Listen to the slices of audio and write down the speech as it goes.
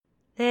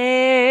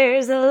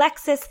There's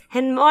Alexis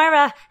and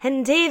Moira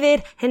and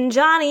David and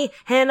Johnny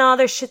and all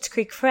their Schitt's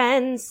Creek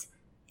friends.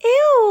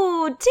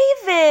 Ew,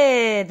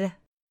 David!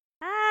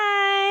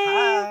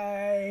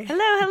 Hi!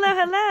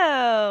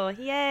 Hello!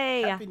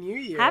 Yay! Happy New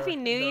Year! Happy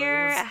New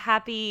Year!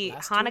 Happy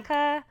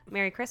Hanukkah!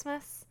 Merry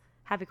Christmas!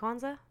 Happy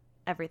Kwanzaa!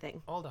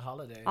 Everything. All the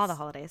holidays. All the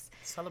holidays.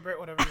 Celebrate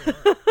whatever you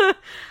want.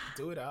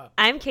 Do it up.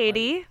 I'm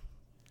Katie.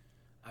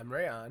 I'm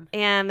Rayon.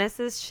 And this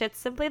is Shit's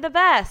Simply the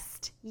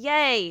Best.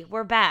 Yay!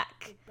 We're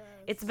back.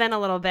 It's been a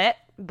little bit,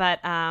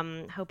 but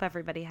hope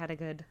everybody had a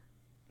good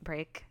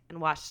break and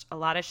watched a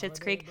lot of Schitt's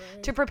Creek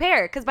to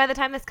prepare, because by the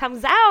time this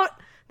comes out,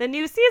 the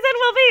new season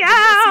will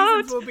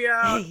be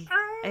out.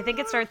 I think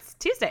it starts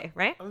Tuesday,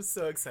 right? I'm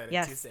so excited.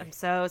 Yes, Tuesday. I'm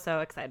so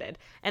excited.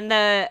 And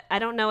I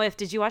don't know if,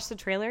 did you watch the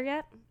trailer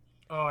yet?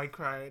 Oh, I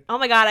cried. Oh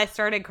my God, I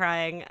started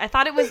crying. I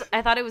thought it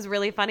was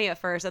really funny at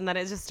first, and then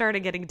it just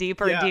started getting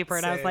deeper and deeper,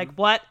 and I was like,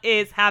 what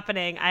is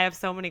happening? I have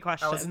so many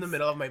questions. I was in the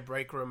middle of my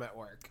break room at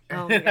work.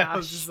 Oh my gosh. I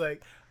was just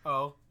like,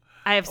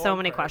 I have so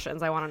many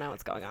questions. I want to know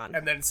what's going on.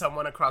 And then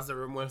someone across the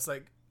room was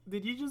like,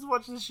 did you just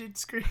watch the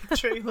Schitt's Creek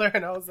trailer?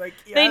 And I was like,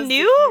 yes. They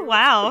knew?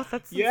 Wow,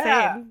 that's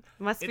yeah. insane.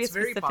 Must be It's a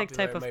very specific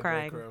type popular of in my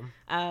crying. break room.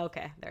 Oh,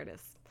 okay. There it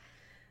is.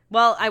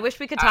 Well, I wish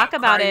we could talk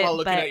about crying it. while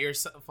looking but, at your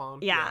cell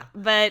phone. yeah,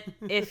 but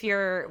if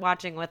you're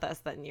watching with us,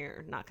 then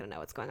you're not going to know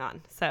what's going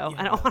on. So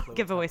I don't want to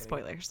give away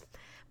spoilers.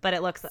 But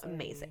it looks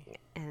amazing.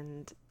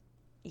 And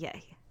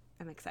yay,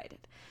 I'm excited.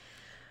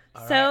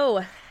 All so,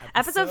 right.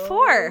 episode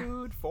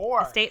 4.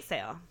 4. Estate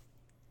sale.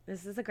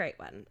 This is a great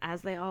one,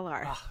 as they all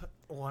are.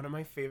 One of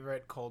my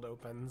favorite cold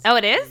opens. Oh,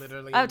 it is?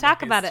 Literally Oh, in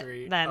talk the about it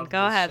history then. of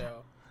Go this ahead.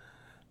 show.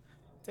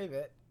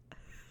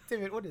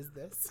 David, what is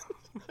this?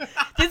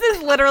 This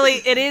is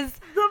literally, it is,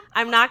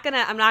 I'm not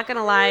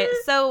gonna lie.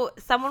 So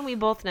someone we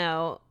both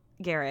know,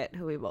 Garrett,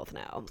 who we both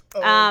know,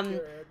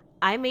 Garrett.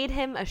 I made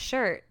him a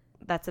shirt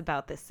that's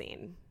about this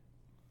scene.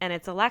 And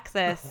it's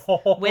Alexis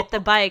with the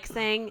bike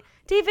saying,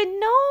 David,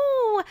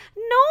 no,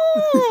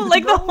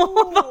 like the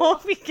whole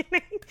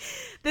beginning.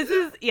 I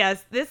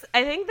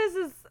think this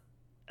is,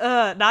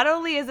 not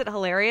only is it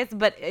hilarious,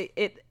 but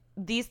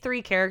these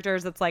 3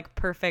 characters, it's like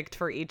perfect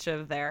for each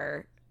of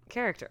their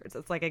characters.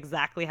 It's like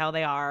exactly how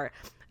they are.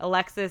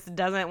 Alexis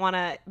doesn't want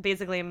to,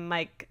 basically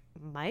Mike,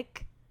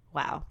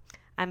 wow,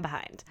 I'm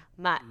behind.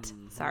 Mutt,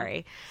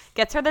 sorry,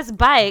 gets her this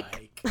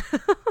bike.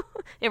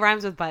 It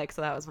rhymes with bike,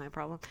 so that was my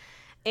problem.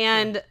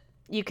 And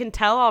you can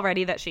tell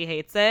already that she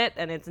hates it,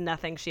 and it's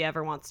nothing she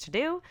ever wants to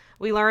do.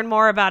 We learn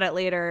more about it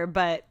later,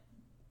 but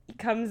he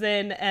comes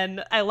in,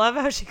 and I love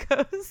how she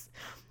goes,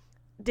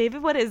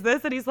 David, what is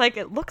this? And he's like,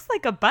 it looks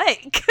like a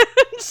bike.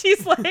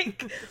 She's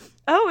like,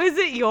 oh, is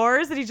it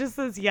yours? And he just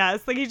says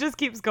yes. Like, he just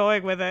keeps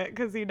going with it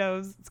because he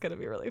knows it's going to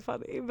be really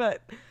funny.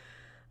 But,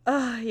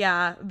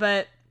 yeah.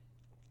 But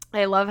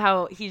I love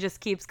how he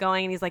just keeps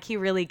going, and he's like, he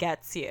really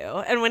gets you.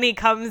 And when he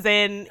comes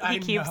in, he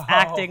keeps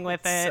acting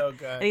with it. So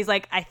good. And he's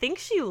like, I think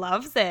she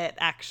loves it,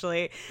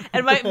 actually.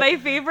 And my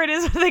favorite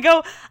is when they go,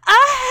 a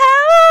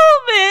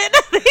helmet!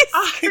 They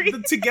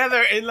scream.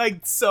 Together and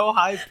like so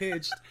high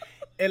pitched.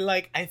 And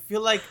like, I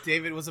feel like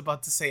David was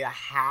about to say a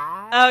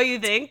hat. Oh, you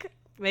think?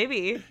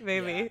 Maybe.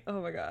 Yeah.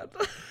 Oh my God.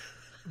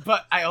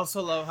 But I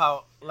also love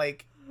how,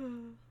 like,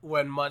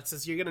 when Mutt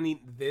says, you're gonna need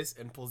this,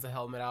 and pulls the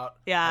helmet out,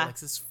 Yeah.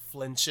 Alexis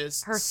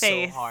flinches Her so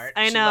face. hard.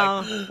 I She,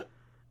 know. like,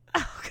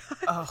 Oh God.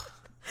 oh.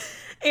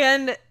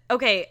 And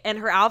and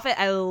her outfit,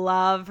 I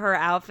love her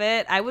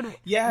outfit. I would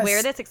Yes.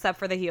 wear this except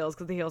for the heels,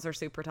 because the heels are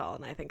super tall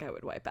and I think I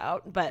would wipe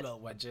out. But Little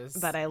wedges.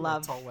 but I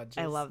love tall wedges.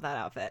 I love that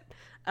outfit.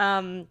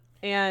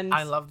 And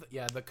I love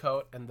the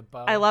coat and the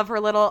bow. I love her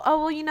little,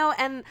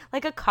 and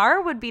like a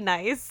car would be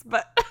nice,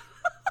 but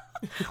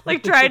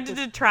like trying to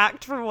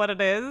detract from what it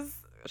is.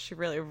 She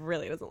really,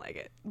 really doesn't like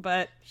it.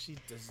 But she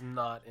does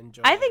not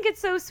enjoy I it. think it's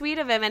so sweet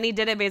of him, and he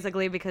did it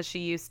basically because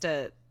she used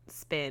to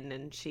spin,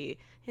 and she's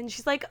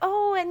like,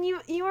 oh, and you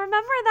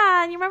remember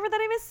that, and you remember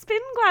that I miss spin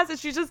classes.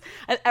 She's just,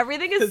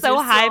 everything is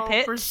so high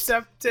pitched,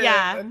 perceptive,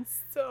 yeah, and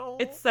so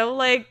it's so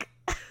like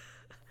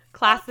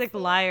classic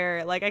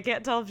liar. Like, I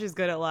can't tell if she's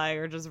good at lying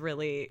or just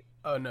really.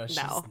 Oh no, she's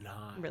not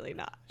really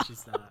not.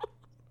 She's not.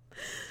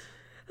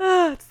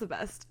 Oh, it's the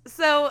best.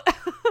 So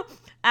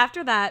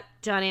after that,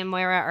 Johnny and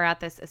Moira are at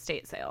this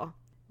estate sale,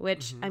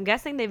 which I'm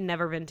guessing they've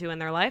never been to in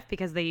their life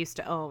because they used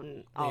to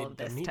own all of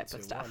this type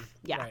of stuff.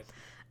 Yeah.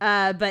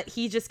 Right. But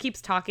he just keeps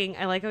talking.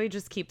 I like how he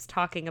just keeps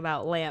talking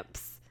about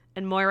lamps.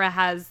 And Moira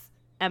has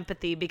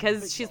empathy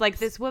because she's like,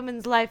 this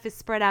woman's life is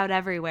spread out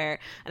everywhere.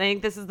 And I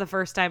think this is the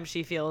first time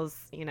she feels,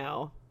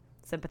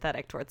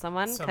 sympathetic towards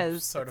someone,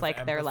 because it's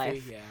like their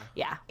life.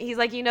 Yeah. He's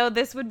like,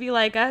 this would be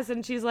like us.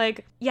 And she's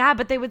like, yeah,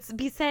 but they would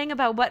be saying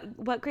about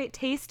what great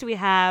taste we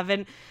have.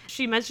 And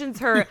she mentions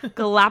her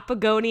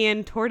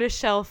Galapagonian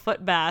tortoiseshell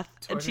foot bath.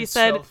 And she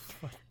said,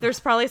 there's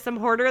probably some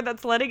hoarder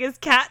that's letting his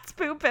cats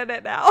poop in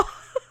it now.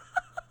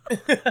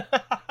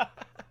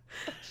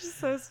 She's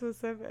so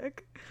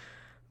specific.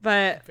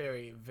 But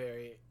very,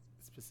 very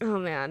specific. oh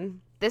man.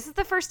 This is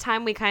the first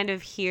time we kind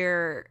of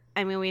hear,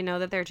 I mean, we know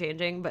that they're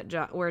changing,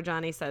 but where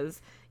Johnny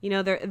says, you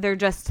know, they're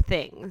just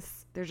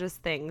things. They're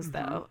just things,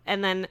 though.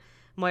 And then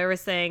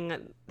Moira's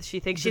saying she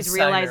thinks she's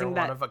realizing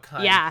that,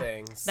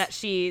 things. that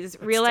she's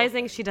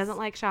realizing she doesn't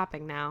like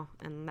shopping now.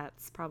 And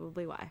that's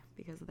probably why,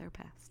 because of their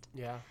past.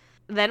 Yeah.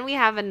 Then we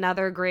have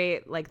another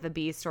great, like, the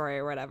B story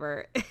or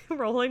whatever.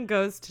 Roland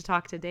goes to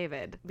talk to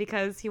David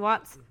because he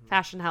wants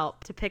fashion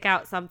help to pick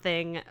out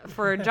something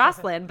for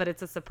Jocelyn, but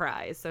it's a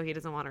surprise, so he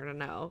doesn't want her to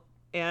know.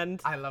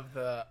 And I love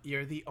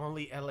you're the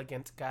only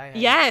elegant guy.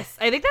 Yes,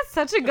 I think that's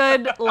such a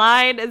good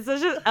line, and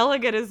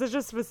elegant is such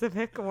a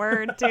specific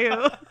word,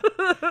 too.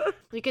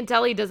 You can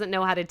tell he doesn't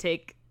know how to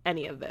take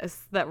any of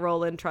this, that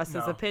Roland trusts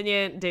his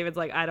opinion. David's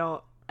like, I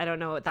don't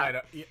know what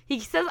that... He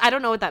says, I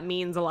don't know what that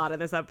means a lot in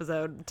this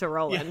episode to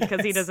Roland,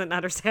 because he doesn't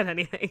understand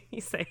anything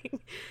he's saying.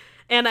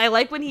 And I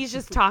like when he's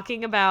just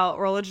talking about,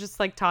 Roland's just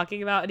like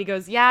talking about, and he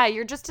goes, yeah,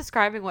 you're just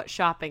describing what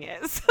shopping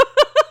is.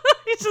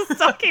 He's just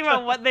talking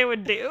about what they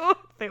would do.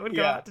 They would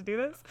go out to do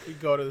this. You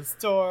go to the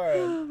store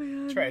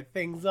and try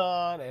things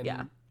on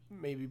and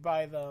maybe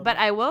buy them. But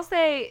I will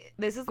say,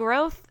 this is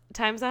growth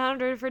times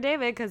 100 for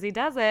David, because he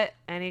does it,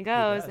 and he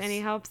goes, and he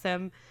helps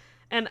him.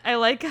 And I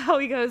like how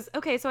he goes,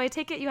 okay, so I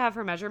take it you have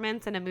her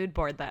measurements and a mood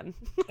board then.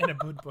 And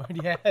a mood board,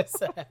 yes.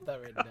 I have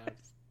that written down.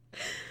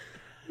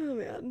 Oh,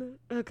 man.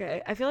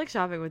 Okay. I feel like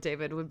shopping with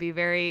David would be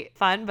very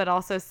fun, but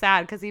also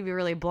sad because he'd be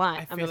really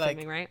blunt, I'm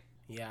assuming, right?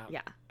 Yeah.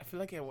 Yeah. I feel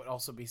like it would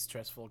also be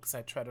stressful because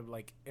I try to,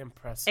 like,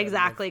 impress him.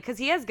 Exactly, because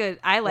he has good,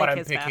 I like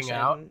his fashion.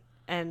 Out.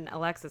 And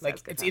Alexis like,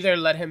 has good it's fashion. either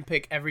let him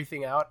pick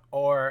everything out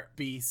or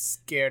be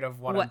scared of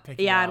what I'm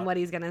picking out. Yeah, and what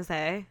he's going to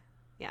say.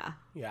 Yeah.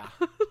 Yeah.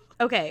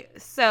 Okay,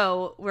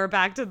 so we're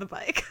back to the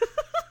bike.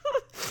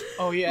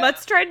 Oh, yeah.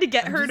 Mutt's tried to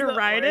get her to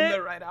ride it.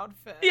 The right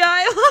outfit. Yeah,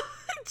 I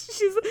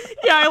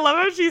love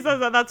how she says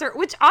that. That's her,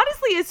 which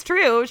honestly is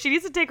true. She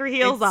needs to take her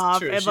heels off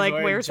true. and She's like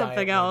wear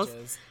something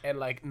else. And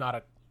like not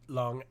a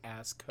long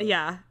ass coat.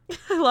 Yeah.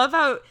 I love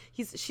how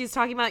she's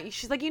talking about,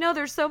 she's like, you know,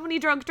 there's so many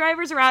drunk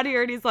drivers around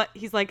here, and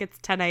he's like it's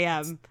 10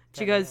 a.m.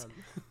 She goes,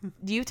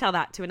 do you tell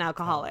that to an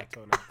alcoholic?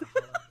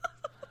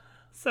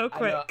 So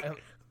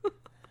quick.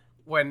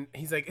 When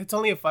he's like, it's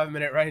only a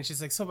 5-minute ride, and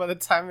she's like, so by the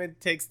time it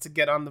takes to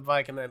get on the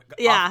bike and then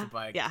off the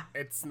bike,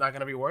 it's not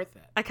gonna be worth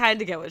it. I kind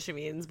of get what she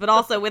means, but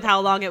also with how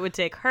long it would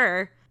take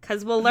her,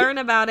 because we'll learn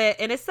about it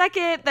in a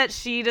second that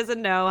she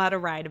doesn't know how to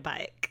ride a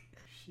bike.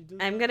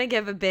 I'm gonna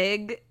give a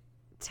big,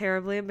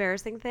 terribly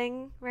embarrassing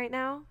thing right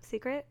now.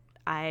 Secret.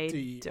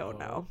 I don't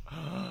know.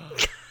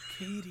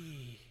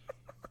 Katie,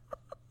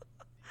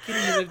 you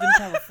lived in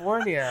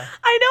California.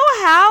 I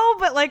know how,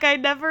 but like I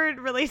never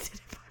really did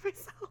it by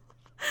myself.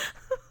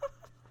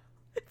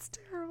 It's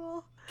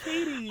terrible.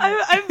 Katie.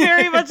 I'm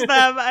very much them.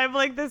 I'm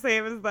like the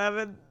same as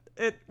them.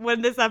 And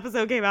when this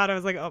episode came out, I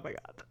was like, oh my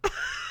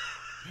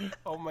God.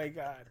 Oh my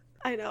God.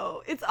 I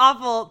know. It's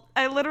awful.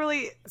 I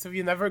literally... So have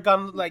you never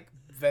gone like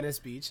Venice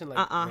Beach and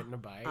like ridden a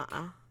bike?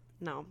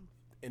 No.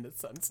 In the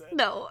sunset?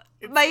 No.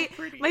 It's My so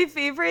pretty. my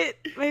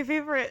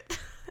favorite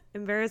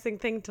embarrassing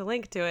thing to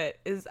link to it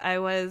is I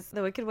was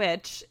the Wicked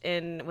Witch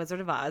in Wizard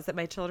of Oz at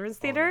my children's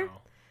theater. Oh,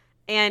 no.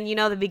 And, you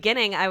know, the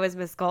beginning, I was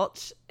Miss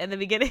Gulch. In the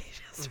beginning,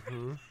 just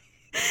and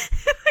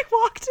I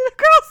walked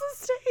across the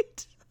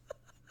stage.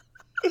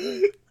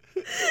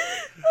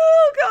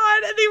 Oh,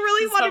 God. And they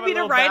really wanted me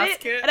to ride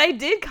it. And I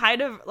did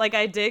kind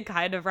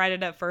of ride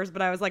it at first,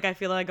 but I was like, I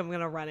feel like I'm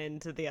going to run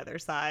into the other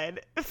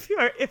side.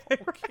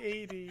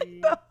 Katie.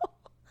 No.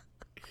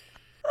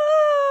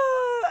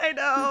 Oh, I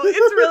know.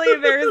 It's really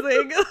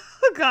embarrassing.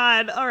 Oh,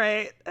 God. All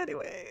right.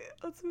 Anyway,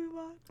 let's move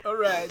on. All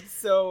right.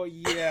 So,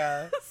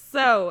 yeah.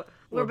 So...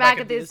 We're back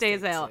at the estate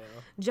sale.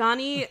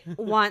 Johnny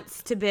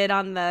wants to bid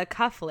on the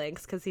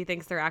cufflinks because he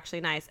thinks they're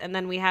actually nice. And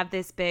then we have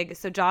this big...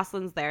 So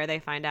Jocelyn's there, they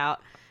find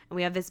out. And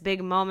we have this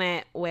big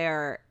moment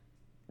where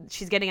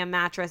she's getting a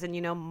mattress and,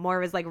 you know,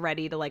 Moira's like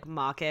ready to like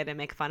mock it and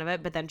make fun of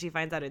it. But then she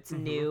finds out it's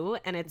new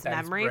and it's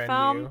memory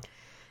foam.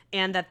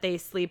 And that they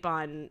sleep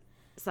on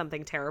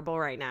something terrible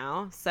right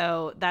now.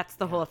 So that's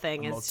the whole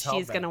thing is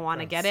she's going to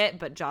want to get it.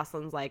 But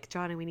Jocelyn's like,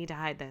 Johnny, we need to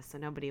hide this so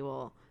nobody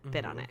will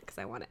bid on it because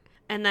I want it.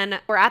 And then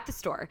we're at the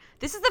store.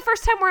 This is the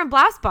first time we're in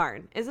Blouse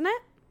Barn, isn't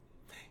it?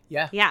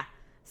 Yeah. Yeah.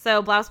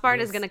 So Blouse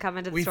Barn is going to come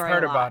into the story a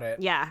lot. We've heard about it.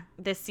 Yeah.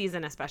 This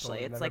season especially.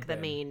 It's like the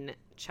main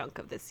chunk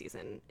of this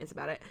season is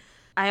about it.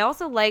 I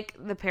also like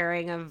the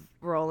pairing of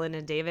Roland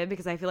and David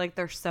because I feel like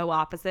they're so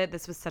opposite.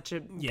 This was such a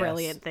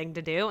brilliant thing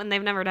to do. And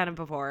they've never done it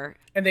before.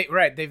 And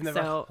they've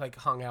never like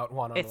hung out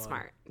one-on-one. It's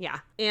smart. Yeah.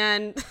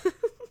 And...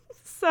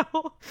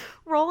 So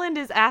Roland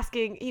is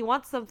asking, he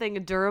wants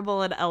something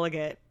durable and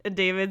elegant. And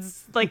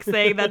David's like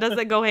saying that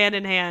doesn't go hand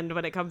in hand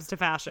when it comes to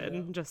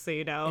fashion, just so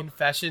you know. In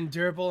fashion,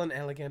 durable and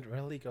elegant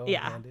really go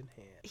hand in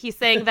hand. He's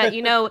saying that,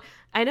 you know,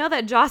 I know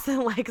that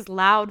Jocelyn likes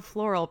loud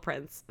floral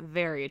prints.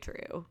 Very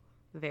true.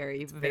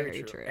 Very,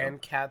 very true.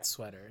 And cat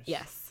sweaters.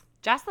 Yes.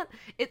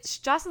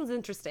 Jocelyn's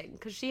interesting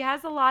because she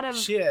has a lot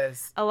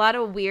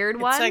of weird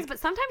ones, like, but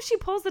sometimes she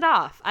pulls it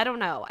off. I don't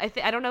know.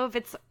 I don't know if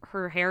it's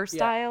her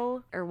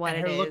hairstyle or what it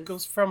is. And her look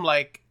goes from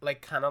like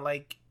kind of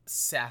like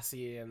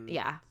sassy and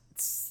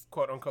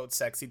quote unquote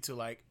sexy to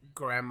like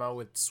grandma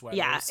with sweaters.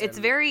 Yeah, it's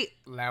very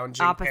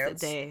lounging opposite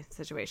pants. Day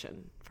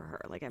situation for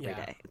her, like every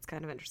day. It's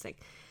kind of interesting.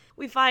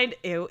 We find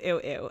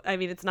ew. I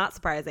mean, it's not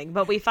surprising,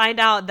 but we find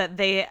out that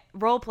they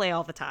role play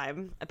all the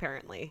time,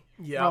 apparently.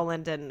 Yep.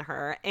 Roland and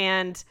her.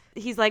 And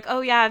he's like,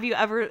 "Oh yeah, have you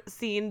ever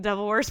seen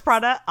Devil Wears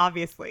Prada?"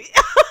 Obviously.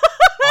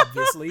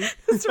 Obviously.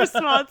 His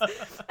response.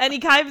 And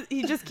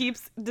he just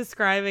keeps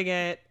describing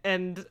it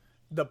and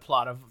the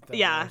plot of Devil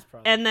Wears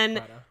Prada. And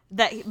then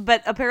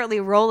but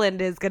apparently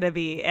Roland is going to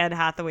be Anne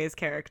Hathaway's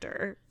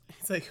character.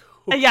 He's like,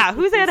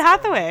 who's Anne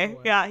Hathaway?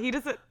 Yeah, he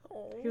doesn't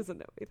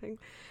know anything.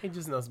 He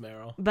just knows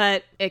Meryl.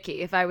 But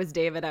icky. If I was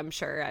David, I'm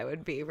sure I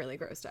would be really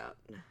grossed out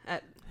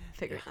at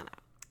figuring that out.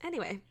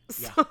 Anyway,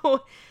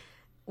 so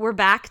we're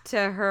back to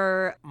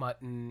her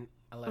Mutton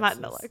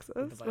Alexis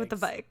with the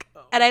bike.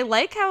 Oh. And I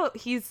like how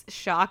he's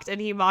shocked and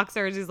he mocks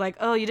her and he's like,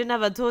 "Oh, you didn't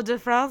have a Tour de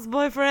France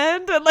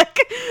boyfriend?" And like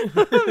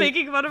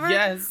making fun of her.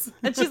 Yes.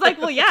 And she's like,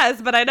 "Well,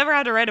 yes, but I never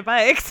had to ride a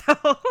bike." So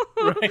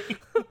right.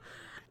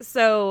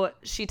 So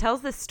she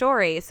tells this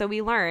story. So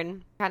we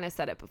learn, kind of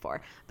said it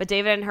before, but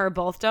David and her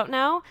both don't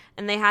know.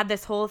 And they had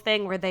this whole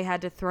thing where they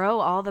had to throw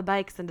all the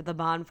bikes into the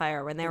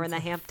bonfire when they were in the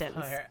Hamptons.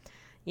 Fire.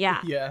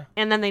 Yeah. Yeah.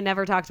 And then they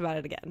never talked about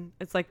it again.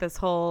 It's like this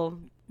whole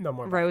no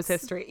more Rose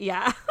bikes. history.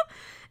 Yeah.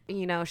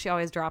 You know, she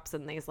always drops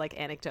in these like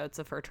anecdotes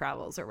of her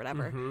travels or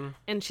whatever. Mm-hmm.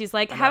 And she's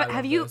like,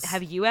 have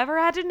you ever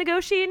had to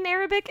negotiate in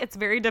Arabic? It's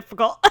very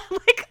difficult.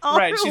 Like all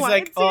right. She's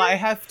like, "Oh, I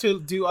have to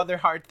do other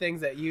hard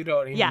things that you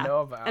don't even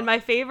know about." And my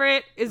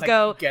favorite is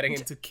like getting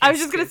into I was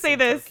just going to say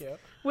this. Tokyo.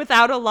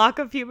 Without a lock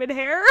of human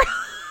hair.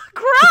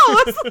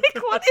 Gross.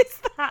 Like, what is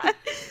that?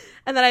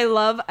 And then I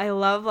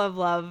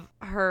love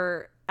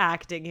her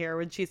acting here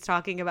when she's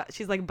talking about,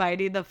 she's like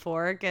biting the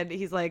fork and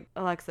he's like,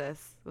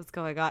 "Alexis, what's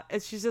going on?"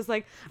 And she's just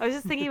like, "I was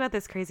just thinking about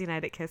this crazy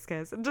night at Kiss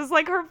Kiss." And just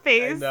like her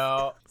face. I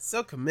know.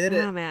 So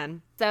committed. Oh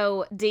man.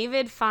 So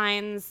David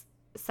finds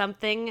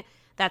something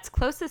that's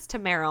closest to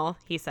Meryl,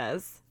 he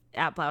says,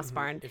 at Blouse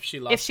Barn. If she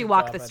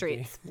walked the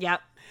streets.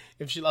 Yep.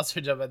 If she lost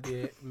her job at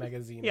the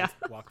magazine,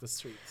 walk the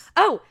streets.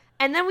 Oh,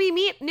 and then we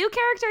meet new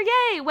character,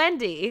 yay,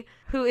 Wendy,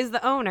 who is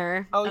the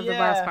owner of the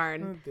Blouse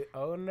Barn. The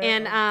owner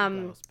and of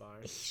the Blouse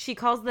Barn. She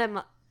calls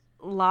them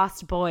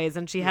Lost Boys,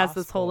 and she has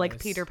this whole like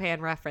Peter Pan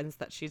reference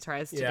that she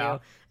tries to do.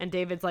 And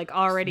David's like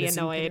already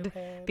annoyed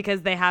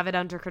because they have it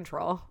under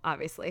control,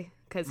 obviously,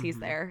 because he's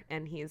there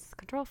and he's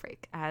control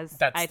freak, as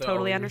I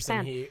totally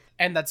understand.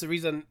 And that's the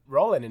reason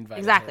Roland invited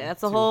Exactly, him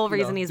that's the whole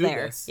reason he's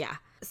there. This. Yeah.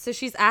 So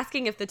she's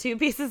asking if the two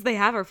pieces they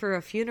have are for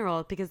a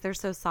funeral because they're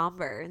so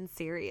somber and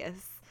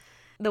serious.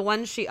 The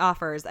one she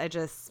offers, I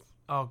just...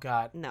 Oh,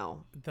 God.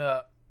 No.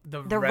 The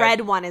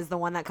red one is the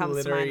one that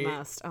comes to mind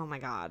most. Oh, my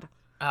God.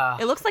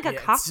 It looks like a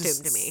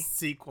costume to me.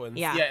 Sequins.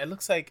 Yeah, it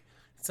looks like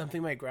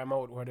something my grandma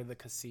would wear to the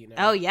casino.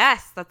 Oh,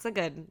 yes. That's a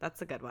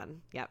good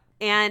one. Yep.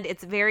 And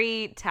it's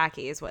very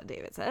tacky is what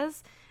David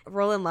says.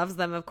 Roland loves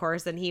them, of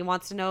course, and he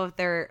wants to know if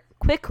they're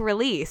quick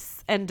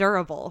release and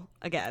durable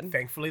again.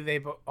 Thankfully, they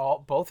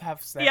both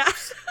have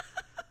snaps.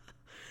 Yeah.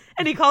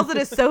 And he calls it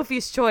a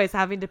Sophie's choice,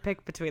 having to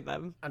pick between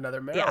them. Another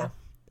Meryl. Yeah.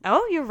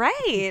 Oh, you're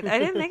right. I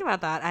didn't think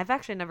about that. I've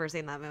actually never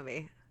seen that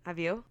movie. Have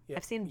you? Yeah.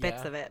 I've seen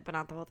bits of it, but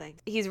not the whole thing.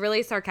 He's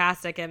really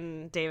sarcastic,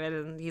 and David,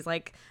 and he's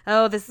like,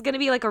 "Oh, this is going to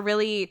be like a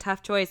really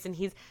tough choice." And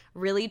he's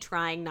really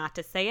trying not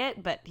to say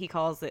it, but he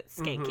calls it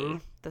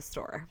Skanky, the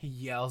store. He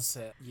yells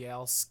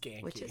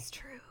Skanky. Which is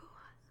true.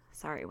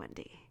 Sorry,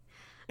 Wendy.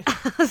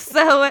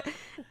 So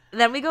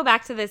then we go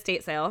back to the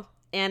estate sale.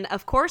 And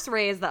of course,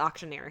 Ray is the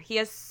auctioneer. He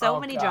has so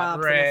many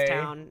jobs in this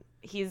town.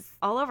 He's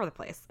all over the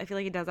place. I feel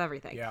like he does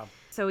everything. Yeah.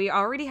 So he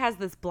already has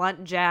this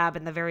blunt jab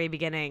in the very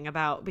beginning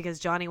because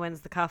Johnny wins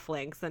the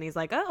cufflinks. And he's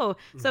like, "Oh,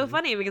 so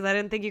funny because I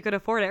didn't think you could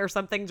afford it," or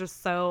something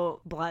just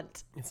so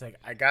blunt. It's like,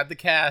 "I got the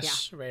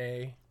cash,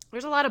 Ray."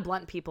 There's a lot of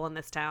blunt people in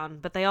this town,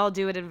 but they all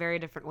do it in very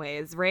different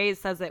ways. Ray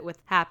says it with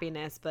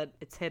happiness, but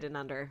it's hidden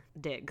under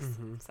digs.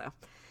 So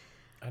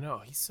I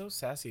know. He's so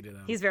sassy to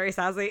them. He's very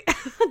sassy.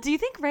 Do you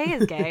think Ray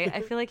is gay?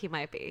 I feel like he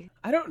might be.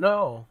 I don't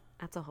know.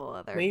 That's a whole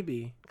other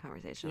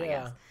conversation, I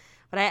guess.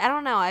 But I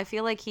don't know. I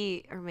feel like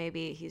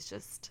maybe he's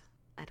just,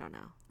 I don't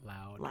know.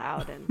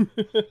 Loud and,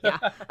 yeah.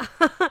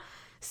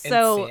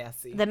 So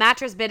the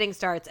mattress bidding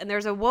starts, and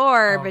there's a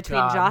war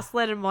between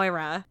Jocelyn and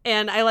Moira.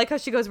 And I like how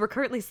she goes, "We're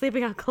currently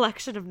sleeping on a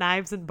collection of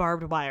knives and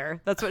barbed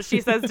wire." That's what she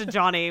says to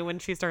Johnny when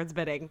she starts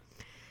bidding.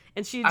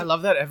 And I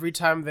love that every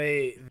time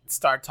they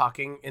start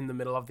talking in the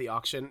middle of the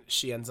auction,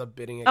 she ends up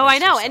bidding against I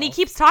know. herself. And he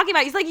keeps talking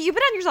about it. He's like, "You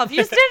bid on yourself. You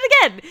just did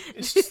it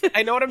again."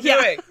 I know what I'm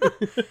doing.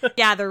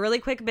 Yeah, they're really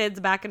quick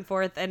bids back and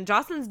forth. And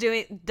Jocelyn's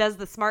does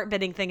the smart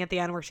bidding thing at the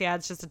end where she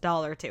adds just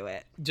 $1 to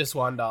it. Just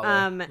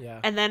 $1.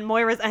 Yeah. And then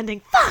Moira's ending,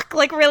 "Fuck,"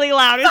 like really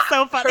loud. It's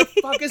so funny.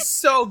 Her fuck is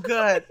so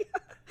good.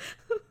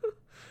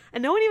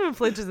 And no one even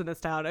flinches in this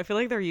town. I feel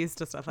like they're used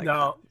to stuff like that.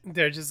 No,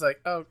 they're just like,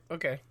 "Oh,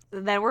 okay."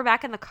 Then we're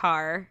back in the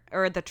car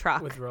or the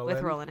truck with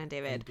Roland and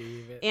David.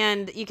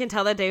 And you can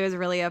tell that David's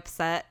really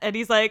upset. And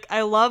he's like,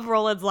 I love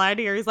Roland's line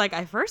here. He's like,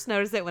 I first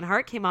noticed it when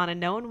Hart came on and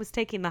no one was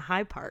taking the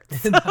high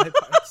parts.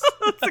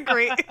 That's a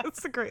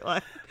great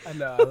line. I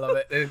know. I love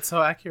it. And it's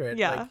so accurate.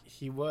 Yeah. Like,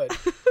 he would.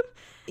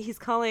 He's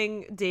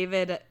calling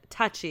David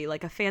touchy,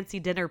 like a fancy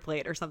dinner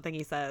plate or something,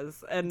 he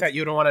says. And that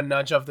you don't want to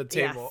nudge off the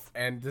table. Yes.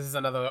 And this is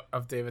another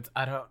of David's,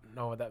 I don't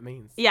know what that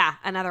means. Yeah,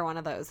 another one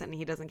of those, and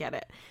he doesn't get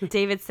it.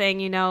 David's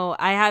saying,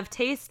 I have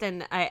taste,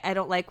 and I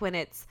don't like when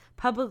it's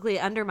publicly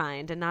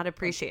undermined and not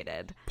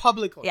appreciated.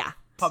 Publicly? Yeah.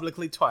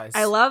 Publicly twice.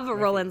 I love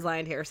Roland's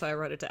line here, so I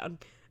wrote it down.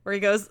 Where he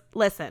goes,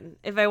 listen,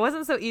 if I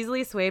wasn't so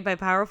easily swayed by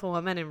powerful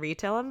women in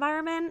retail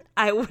environment,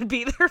 I would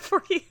be there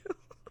for you.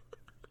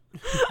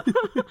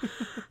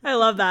 I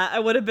love that. I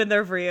would have been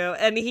there for you.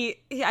 And he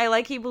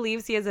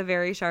believes he has a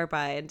very sharp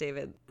eye, and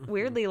David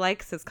weirdly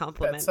likes his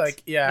compliment.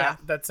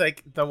 That's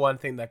like the one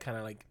thing that kind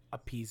of like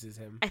appeases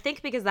him. I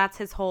think because I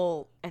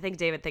think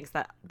David thinks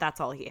that that's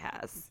all he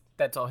has.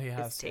 That's all he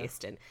has.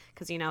 Taste in,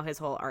 because his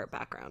whole art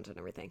background and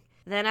everything.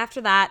 Then after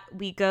that,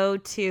 we go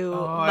to.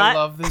 I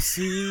love the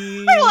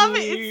scene. I love it.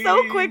 It's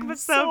so quick but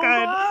so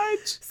good.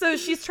 Much. So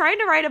she's trying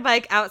to ride a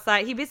bike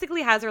outside. He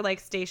basically has her like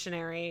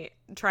stationary,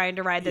 trying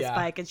to ride this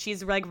bike, and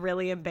she's like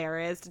really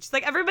embarrassed. And she's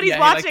like, everybody's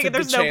watching, and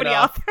there's nobody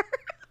out there.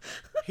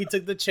 He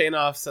took the chain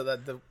off so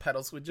that the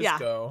pedals would just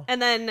go.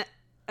 And then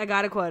I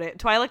gotta quote it.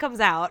 Twyla comes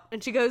out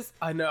and she goes,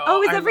 I know.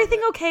 Oh, is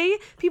everything okay?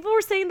 People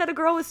were saying that a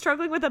girl was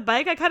struggling with a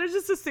bike. I kind of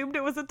just assumed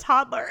it was a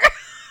toddler.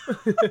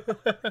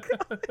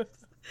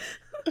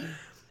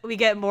 We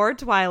get more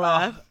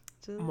Twyla.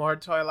 More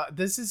Twyla.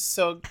 This is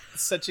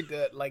such a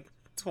good like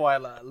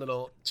Twyla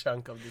little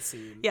chunk of the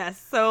scene. Yes.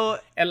 So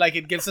and like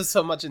it gives us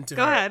so much into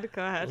Go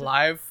ahead.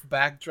 Live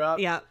backdrop.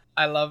 Yeah.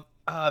 I love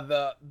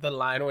the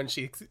line when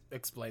she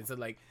explains it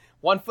like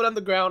 1 foot on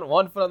the ground,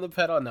 1 foot on the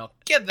pedal. Now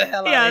get the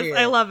hell out of here. Yes,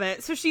 I love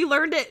it. So she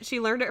learned it. She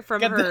learned it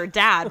from her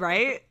dad,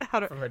 right?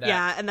 From her dad.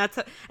 Yeah,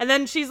 and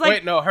then she's like,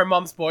 wait, no, her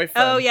mom's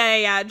boyfriend. Oh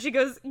yeah. And she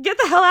goes, "Get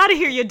the hell out of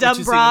here, you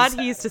dumb broad."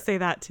 He used to say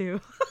that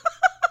too.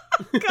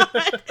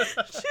 God,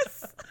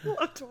 she's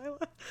love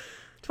Twyla.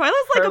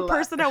 Twyla's like a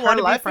person I want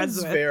to be friends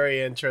with. Her life is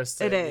very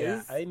interesting. It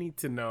is. Yeah, I need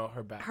to know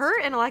her backstory.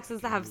 Her and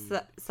Alexis have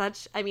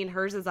such. I mean,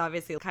 hers is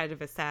obviously kind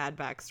of a sad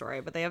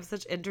backstory, but they have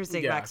such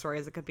interesting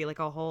backstories. It could be like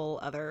a whole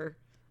other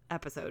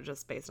episode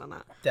just based on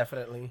that.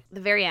 Definitely.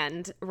 The very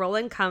end,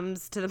 Roland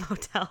comes to the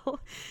motel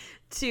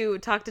to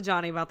talk to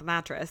Johnny about the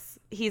mattress.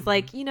 He's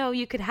like,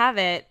 you could have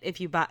it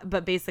if you buy,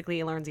 but basically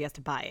he learns he has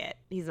to buy it.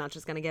 He's not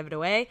just going to give it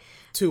away.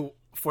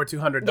 For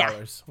 $200,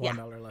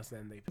 $1 less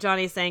than they.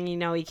 Johnny's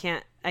saying,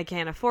 I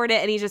can't afford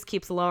it, and he just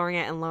keeps lowering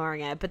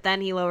it, but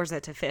then he lowers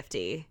it to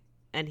 $50,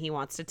 and he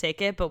wants to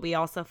take it, but we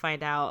also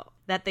find out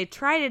that they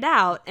tried it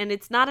out, and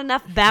it's not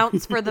enough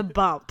bounce for the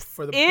bumps.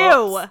 Ew,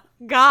 bumps.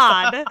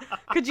 God,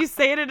 could you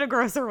say it in a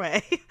grosser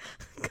way?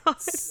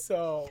 God.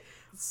 So.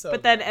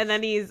 But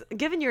then he's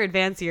given your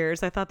advance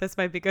years. I thought this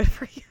might be good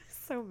for you.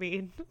 So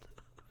mean.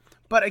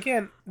 But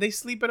again, they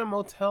sleep in a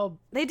motel.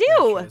 They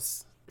do.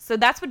 Mattress. So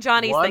that's what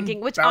Johnny's thinking,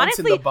 which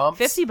honestly,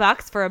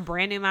 $50 for a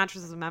brand new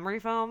mattress with memory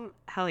foam,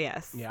 hell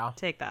yes. Yeah.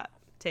 Take that.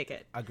 Take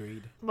it.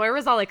 Agreed.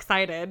 Moira's all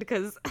excited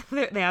because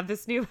they have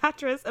this new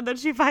mattress, and then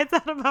she finds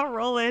out about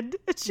Roland.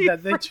 And she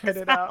they tried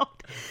it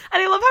out.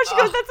 And I love how she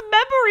goes, "That's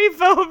memory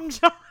foam,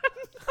 John."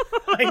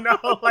 I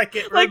know, like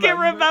it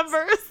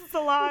remembers. It's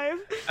alive.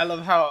 I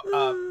love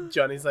how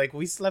Johnny's like,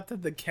 "We slept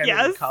at the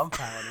Kennedy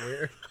compound.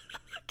 Weird."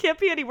 Can't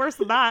be any worse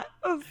than that.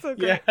 Oh, so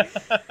great.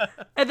 Yeah.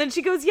 And then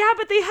she goes, "Yeah,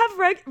 but they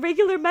have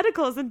regular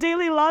medicals and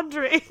daily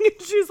laundry."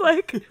 She's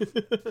like,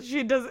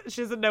 she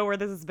doesn't know where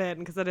this has been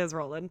because it is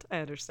Roland. I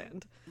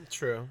understand.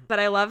 True. But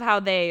I love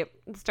how they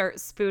start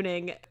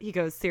spooning. He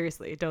goes,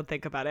 "Seriously, don't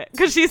think about it,"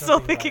 because she's still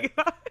thinking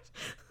about it.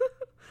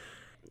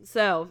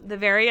 So the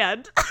very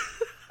end,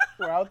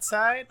 we're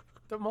outside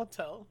the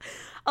motel.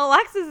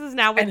 Alexis is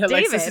now with David. And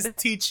Alexis is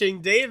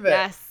teaching David.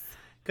 Yes.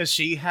 Because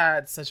she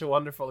had such a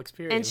wonderful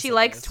experience. And she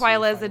likes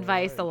Twyla's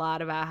advice a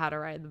lot about how to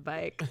ride the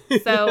bike.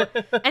 So,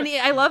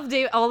 I love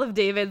all of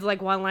David's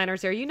like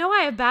one-liners here.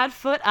 I have bad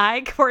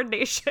foot-eye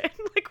coordination.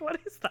 Like, what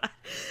is that?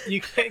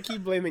 You can't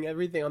keep blaming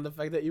everything on the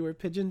fact that you were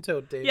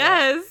pigeon-toed, David.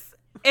 Yes.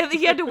 And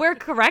he had to wear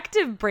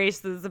corrective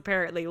braces,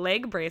 apparently,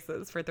 leg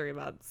braces for 3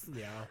 months.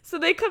 Yeah. So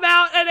they come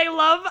out, and I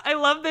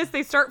love this.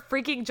 They start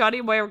freaking, Johnny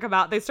and Moira come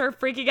out. They start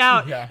freaking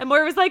out. Yeah. And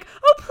Moira was like,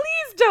 "Oh,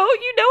 please don't.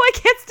 I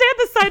can't stand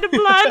the sight of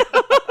blood."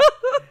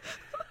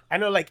 I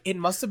know, like, it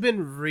must have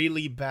been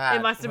really bad.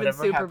 It must have been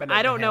super bad.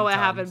 I don't know what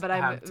happened, but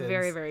I'm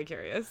very, very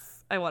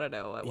curious. I want to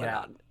know what went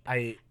on.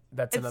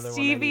 That's another one.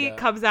 Stevie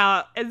comes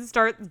out and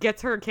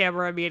gets her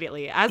camera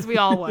immediately, as we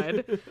all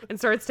would, and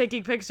starts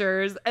taking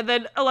pictures. And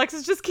then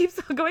Alexis just keeps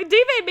on going,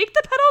 "David, make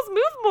the pedals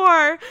move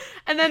more."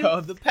 And then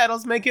the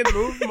pedals make it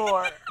move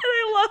more. And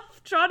I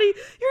love Johnny. "You're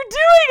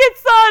doing it,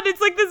 son."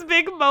 It's like this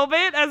big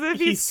moment, as if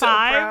he's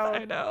 5. So proud.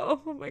 I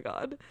know. Oh my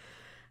God.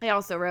 I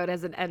also wrote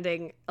as an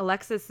ending,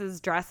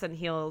 Alexis's dress and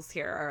heels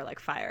here are like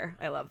fire.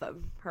 I love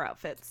them. Her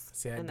outfits.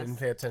 See, I didn't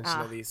pay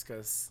attention to these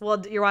because...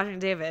 Well, you're watching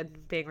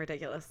David being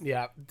ridiculous.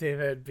 Yeah,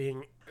 David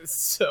being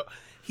so...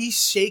 He's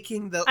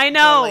shaking the... I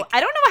know. The, like, I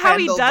don't know how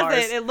he does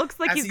it. It looks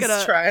like he's going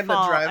to trying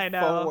fall. to drive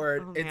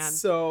forward. Oh, it's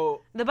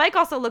so... The bike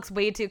also looks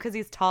way too... Because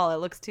he's tall. It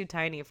looks too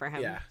tiny for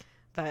him. Yeah.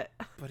 But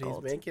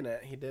he's making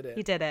it. He did it.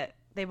 He did it.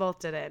 They both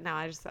did it. Now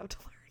I just have to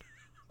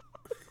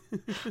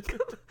learn.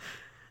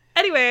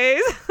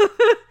 Anyways...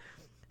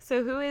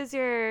 So who is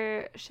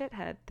your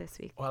shithead this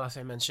week? Well, as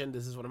I mentioned,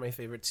 this is one of my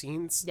favorite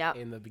scenes. Yep.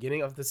 In the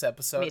beginning of this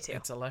episode. Me too.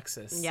 It's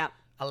Alexis. Yep.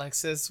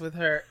 Alexis with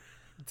her...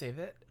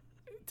 David,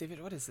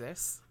 what is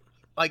this?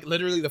 Like,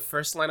 literally the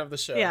first line of the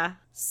show. Yeah.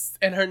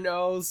 And her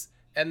nose.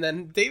 And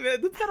then,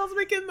 David, the pedals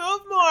make it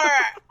move more.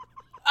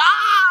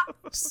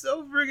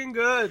 So freaking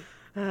good.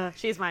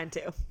 She's mine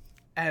too.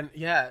 And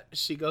yeah,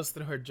 she goes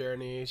through her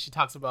journey. She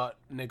talks about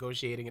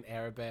negotiating in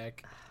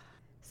Arabic.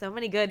 So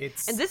many good.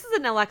 And this is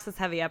an Alexis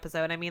heavy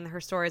episode. I mean,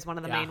 her story is one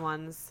of the main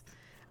ones.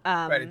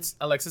 Right, it's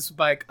Alexis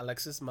Bike,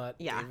 Alexis Mutt,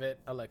 yeah. David,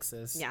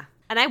 Alexis. Yeah.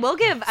 And I will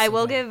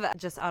give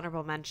just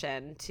honorable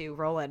mention to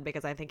Roland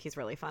because I think he's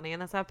really funny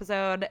in this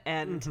episode.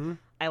 And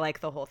I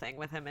like the whole thing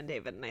with him and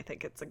David. And I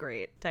think it's a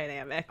great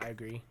dynamic. I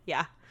agree.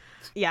 Yeah.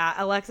 Yeah,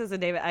 Alexis and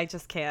David, I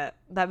just can't.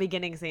 That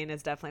beginning scene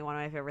is definitely one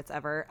of my favorites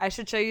ever. I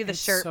should show you the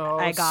shirt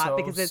I got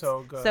because it's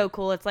so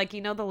cool. It's like,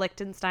 you know, the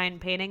Liechtenstein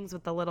paintings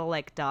with the little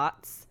like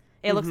dots.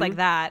 It looks like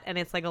that, and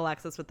it's like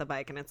Alexis with the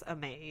bike, and it's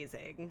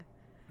amazing.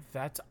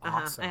 That's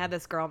awesome. I had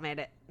this girl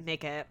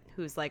make it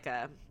who's like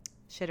a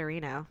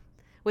Shitterino,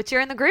 which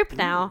you're in the group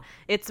now.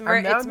 It's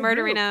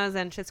Murderinos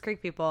and Schitt's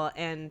Creek people,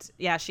 and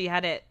yeah, she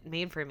had it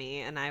made for me,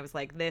 and I was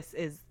like,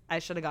 I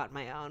should have gotten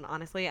my own.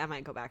 Honestly, I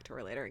might go back to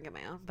her later and get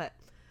my own, but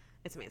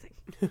it's amazing.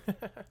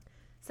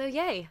 So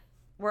yay.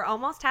 We're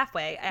almost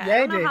halfway. I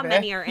don't know how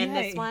many are in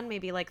this one,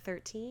 maybe like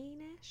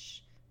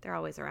 13-ish. They're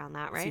always around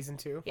that, right? Season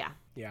 2? Yeah.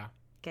 Yeah.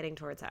 Getting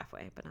towards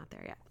halfway, but not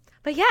there yet.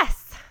 But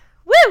yes,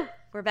 woo!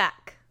 We're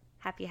back.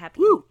 Happy.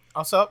 Woo!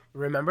 Also,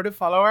 remember to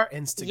follow our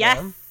Instagram.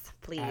 Yes,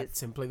 please. At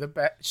Simply the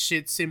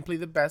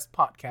Best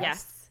Podcast.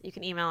 Yes, you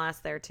can email us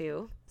there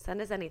too.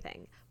 Send us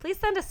anything. Please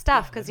send us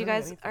stuff because you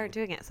guys aren't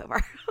doing it so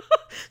far.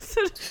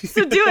 so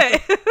do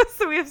it.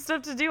 So we have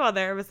stuff to do on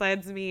there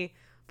besides me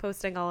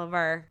posting all of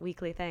our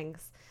weekly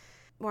things.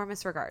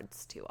 Warmest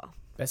regards to you all.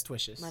 Best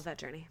wishes. Love that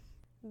journey.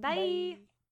 Bye.